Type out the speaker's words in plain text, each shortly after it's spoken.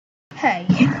Hey,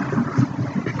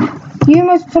 you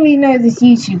most probably know this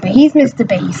YouTuber. He's Mr.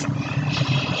 Beast.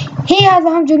 He has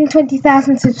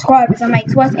 120,000 subscribers and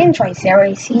makes worst intro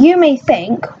series. You may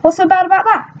think, what's so bad about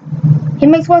that? He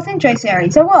makes worst intro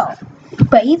series, so what?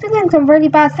 But he's been doing some really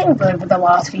bad things over the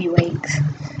last few weeks.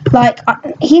 Like,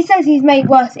 he says he's made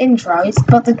worse intros,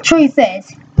 but the truth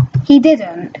is, he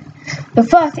didn't. The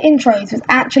first intros was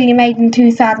actually made in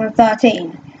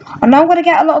 2013. I know I'm going to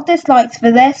get a lot of dislikes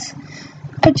for this,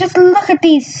 but just look at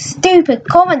these stupid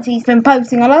comments he's been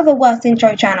posting on other worst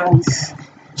intro channels.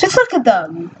 Just look at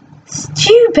them.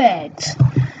 Stupid.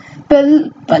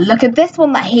 But look at this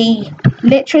one that he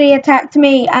literally attacked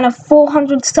me and a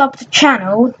 400 sub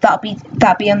channel. That'll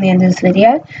be on the end of this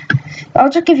video. I'll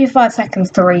just give you 5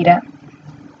 seconds to read it.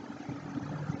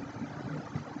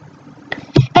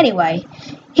 Anyway,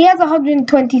 he has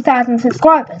 120,000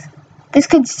 subscribers. This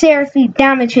could seriously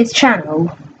damage his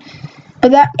channel. But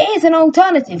there is an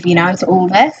alternative, you know, to all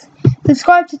this.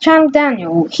 Subscribe to Channel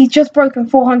Daniel. He's just broken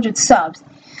 400 subs.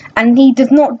 And he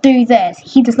does not do this.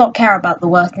 He does not care about the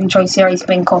worst intro series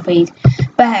being copied.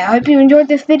 But hey, I hope you enjoyed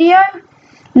this video.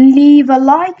 Leave a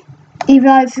like, even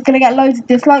though this is going to get loads of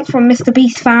dislikes from Mr.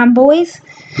 Beast fanboys.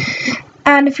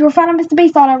 And if you're a fan of Mr.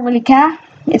 Beast, I don't really care.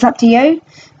 It's up to you.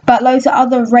 But loads of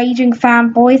other raging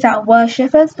fanboys that are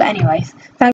worshippers. But anyways, thanks.